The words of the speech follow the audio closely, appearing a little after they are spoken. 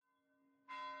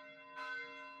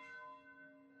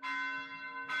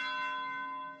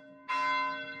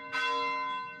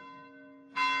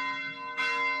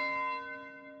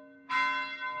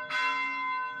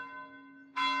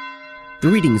The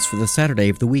readings for the Saturday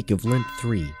of the week of Lent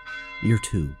 3, Year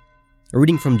 2. A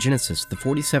reading from Genesis, the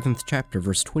 47th chapter,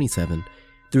 verse 27,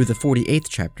 through the 48th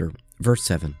chapter, verse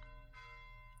 7.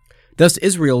 Thus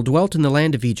Israel dwelt in the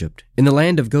land of Egypt, in the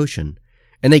land of Goshen,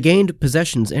 and they gained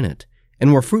possessions in it,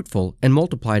 and were fruitful and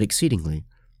multiplied exceedingly.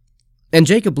 And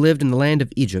Jacob lived in the land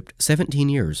of Egypt 17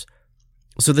 years.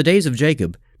 So the days of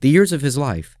Jacob, the years of his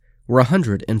life, were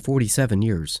 147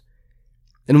 years.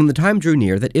 And when the time drew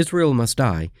near that Israel must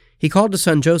die, he called his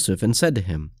son Joseph and said to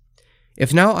him,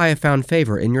 If now I have found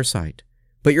favor in your sight,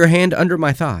 put your hand under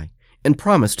my thigh, and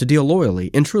promise to deal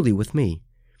loyally and truly with me.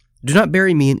 Do not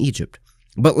bury me in Egypt,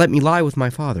 but let me lie with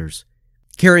my fathers.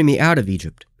 Carry me out of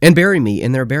Egypt, and bury me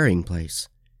in their burying place.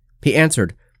 He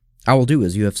answered, I will do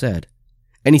as you have said.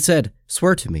 And he said,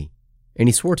 Swear to me. And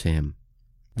he swore to him.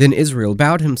 Then Israel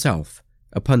bowed himself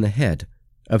upon the head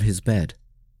of his bed.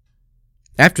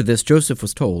 After this Joseph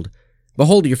was told,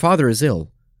 Behold, your father is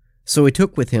ill. So he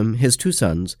took with him his 2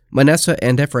 sons, Manasseh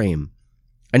and Ephraim.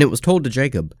 And it was told to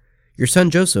Jacob, Your son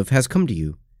Joseph has come to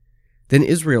you. Then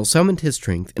Israel summoned his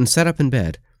strength and sat up in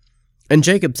bed. And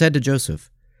Jacob said to Joseph,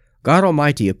 God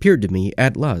Almighty appeared to me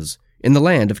at Luz, in the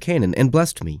land of Canaan, and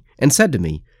blessed me, and said to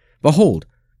me, Behold,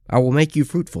 I will make you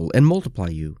fruitful and multiply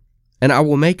you, and I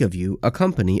will make of you a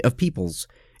company of peoples,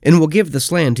 and will give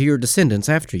this land to your descendants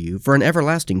after you for an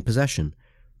everlasting possession.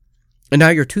 And now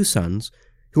your 2 sons,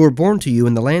 who were born to you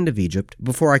in the land of Egypt,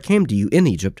 before I came to you in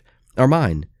Egypt, are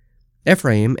mine.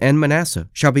 Ephraim and Manasseh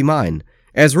shall be mine,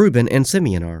 as Reuben and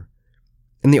Simeon are.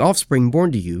 And the offspring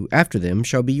born to you after them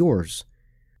shall be yours.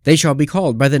 They shall be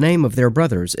called by the name of their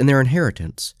brothers in their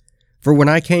inheritance. For when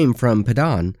I came from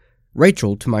Padan,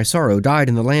 Rachel to my sorrow died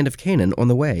in the land of Canaan on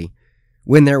the way,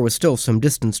 when there was still some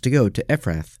distance to go to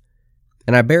Ephrath.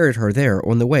 And I buried her there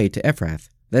on the way to Ephrath,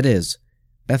 that is,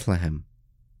 Bethlehem.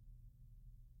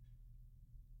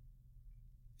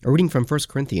 A reading from 1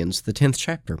 Corinthians, the 10th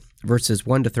chapter, verses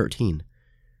 1 to 13.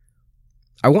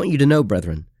 I want you to know,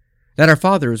 brethren, that our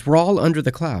fathers were all under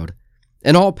the cloud,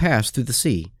 and all passed through the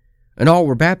sea, and all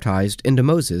were baptized into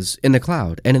Moses in the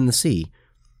cloud and in the sea,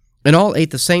 and all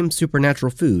ate the same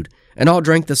supernatural food, and all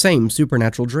drank the same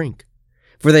supernatural drink.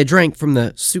 For they drank from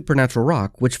the supernatural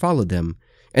rock which followed them,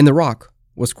 and the rock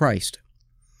was Christ.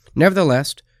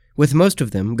 Nevertheless, with most of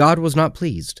them God was not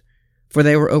pleased, for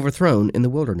they were overthrown in the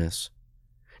wilderness.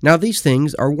 Now these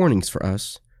things are warnings for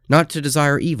us, not to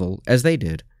desire evil as they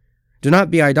did. Do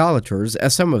not be idolaters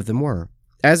as some of them were.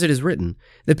 As it is written,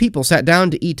 the people sat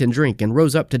down to eat and drink and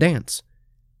rose up to dance.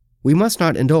 We must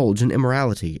not indulge in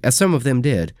immorality as some of them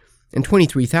did, and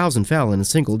 23,000 fell in a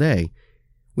single day.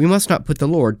 We must not put the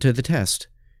Lord to the test,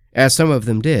 as some of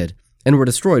them did, and were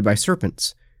destroyed by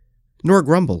serpents. Nor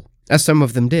grumble, as some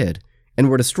of them did, and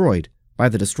were destroyed by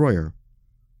the destroyer.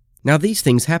 Now these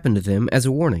things happened to them as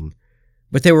a warning,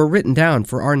 but they were written down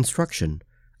for our instruction,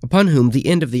 upon whom the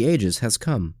end of the ages has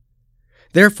come.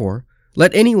 Therefore,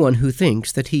 let anyone who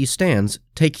thinks that he stands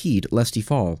take heed lest he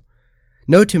fall.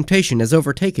 No temptation has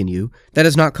overtaken you that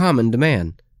is not common to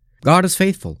man. God is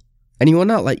faithful, and he will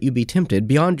not let you be tempted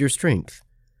beyond your strength,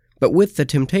 but with the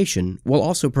temptation will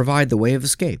also provide the way of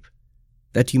escape,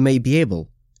 that you may be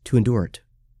able to endure it.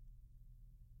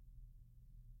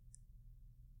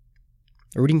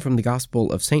 A reading from the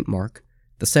Gospel of St. Mark,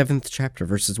 the 7th chapter,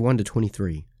 verses 1 to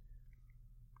 23.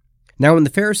 Now when the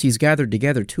Pharisees gathered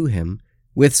together to him,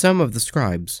 with some of the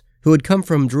scribes, who had come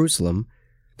from Jerusalem,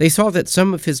 they saw that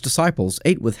some of his disciples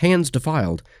ate with hands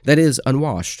defiled, that is,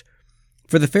 unwashed.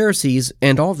 For the Pharisees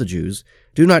and all the Jews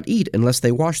do not eat unless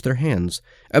they wash their hands,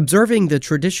 observing the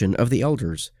tradition of the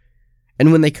elders.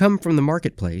 And when they come from the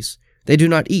marketplace, they do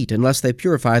not eat unless they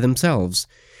purify themselves.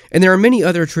 And there are many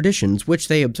other traditions which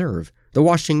they observe, the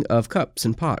washing of cups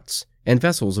and pots, and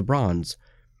vessels of bronze.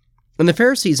 And the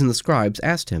Pharisees and the scribes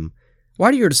asked him,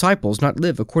 Why do your disciples not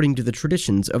live according to the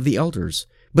traditions of the elders,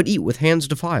 but eat with hands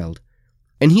defiled?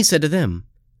 And he said to them,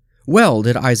 Well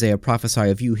did Isaiah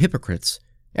prophesy of you hypocrites,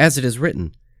 as it is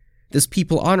written, This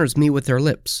people honors me with their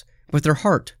lips, but their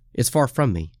heart is far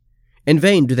from me. In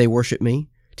vain do they worship me,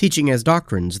 teaching as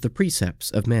doctrines the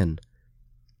precepts of men.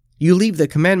 You leave the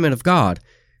commandment of God,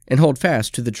 and hold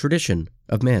fast to the tradition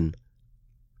of men.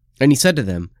 And he said to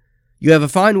them, You have a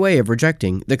fine way of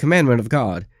rejecting the commandment of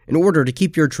God, in order to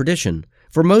keep your tradition.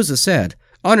 For Moses said,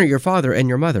 Honor your father and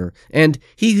your mother, and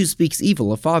he who speaks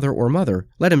evil of father or mother,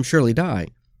 let him surely die.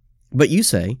 But you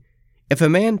say, If a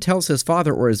man tells his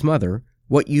father or his mother,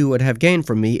 What you would have gained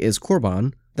from me is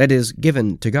korban, that is,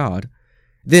 given to God,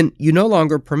 then you no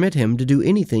longer permit him to do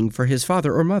anything for his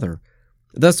father or mother,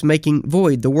 thus making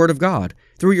void the word of God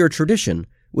through your tradition,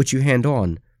 which you hand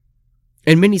on.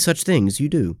 And many such things you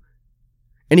do.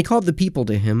 And he called the people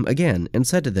to him again, and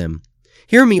said to them,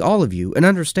 Hear me, all of you, and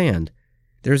understand.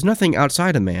 There is nothing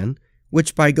outside a man,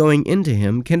 which by going into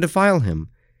him can defile him.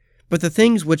 But the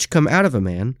things which come out of a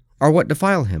man are what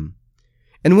defile him.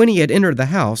 And when he had entered the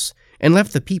house, and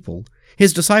left the people,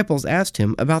 his disciples asked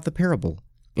him about the parable.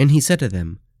 And he said to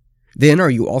them, Then are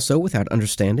you also without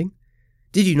understanding?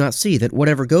 Did you not see that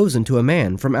whatever goes into a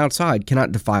man from outside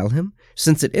cannot defile him,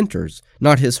 since it enters,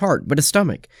 not his heart, but his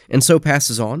stomach, and so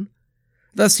passes on?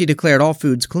 Thus he declared all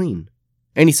foods clean.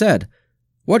 And he said,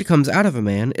 What comes out of a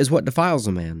man is what defiles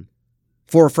a man.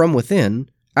 For from within,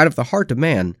 out of the heart of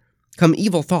man, come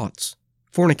evil thoughts,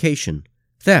 fornication,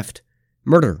 theft,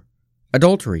 murder,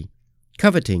 adultery,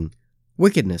 coveting,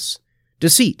 wickedness,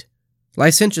 deceit,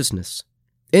 licentiousness,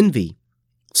 envy,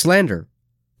 slander,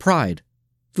 pride,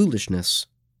 foolishness.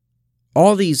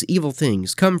 All these evil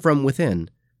things come from within,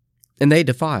 and they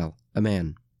defile a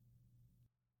man.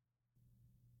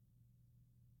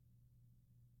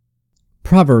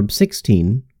 Proverbs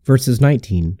 16, verses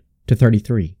 19 to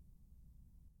 33.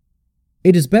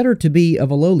 It is better to be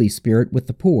of a lowly spirit with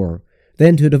the poor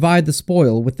than to divide the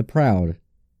spoil with the proud.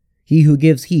 He who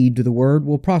gives heed to the word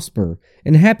will prosper,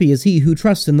 and happy is he who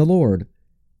trusts in the Lord.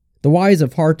 The wise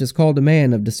of heart is called a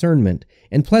man of discernment,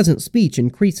 and pleasant speech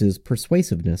increases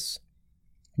persuasiveness.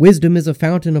 Wisdom is a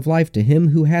fountain of life to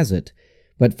him who has it,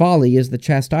 but folly is the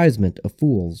chastisement of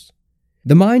fools.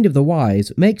 The mind of the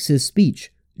wise makes his speech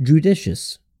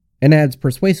judicious, and adds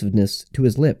persuasiveness to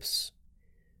his lips.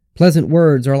 Pleasant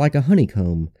words are like a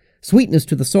honeycomb, sweetness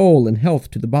to the soul and health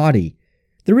to the body.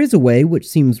 There is a way which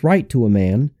seems right to a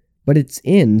man, but its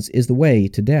ends is the way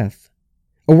to death.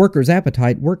 A worker's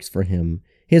appetite works for him,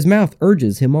 his mouth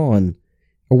urges him on.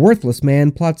 A worthless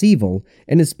man plots evil,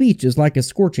 and his speech is like a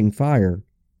scorching fire.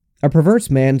 A perverse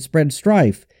man spreads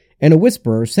strife, and a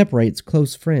whisperer separates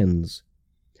close friends.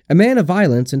 A man of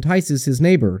violence entices his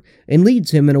neighbor, and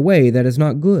leads him in a way that is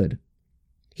not good.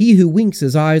 He who winks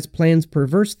his eyes plans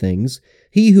perverse things.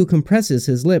 He who compresses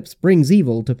his lips brings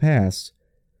evil to pass.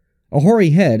 A hoary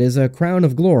head is a crown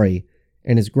of glory,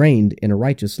 and is grained in a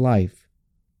righteous life.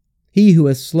 He who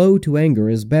is slow to anger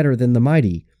is better than the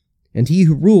mighty, and he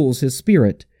who rules his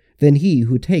spirit than he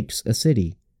who takes a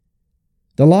city.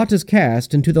 The lot is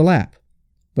cast into the lap,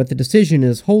 but the decision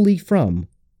is wholly from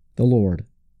the Lord.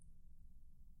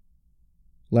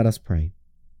 Let us pray.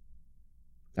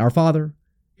 Our Father,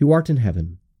 who art in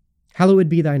heaven, hallowed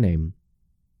be thy name.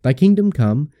 Thy kingdom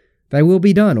come, thy will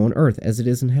be done on earth as it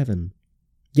is in heaven.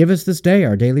 Give us this day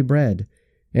our daily bread,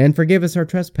 and forgive us our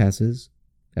trespasses,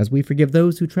 as we forgive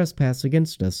those who trespass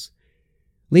against us.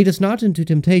 Lead us not into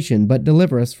temptation, but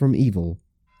deliver us from evil.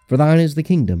 For thine is the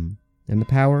kingdom, and the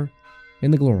power,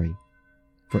 and the glory,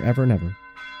 forever and ever.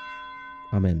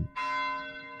 Amen.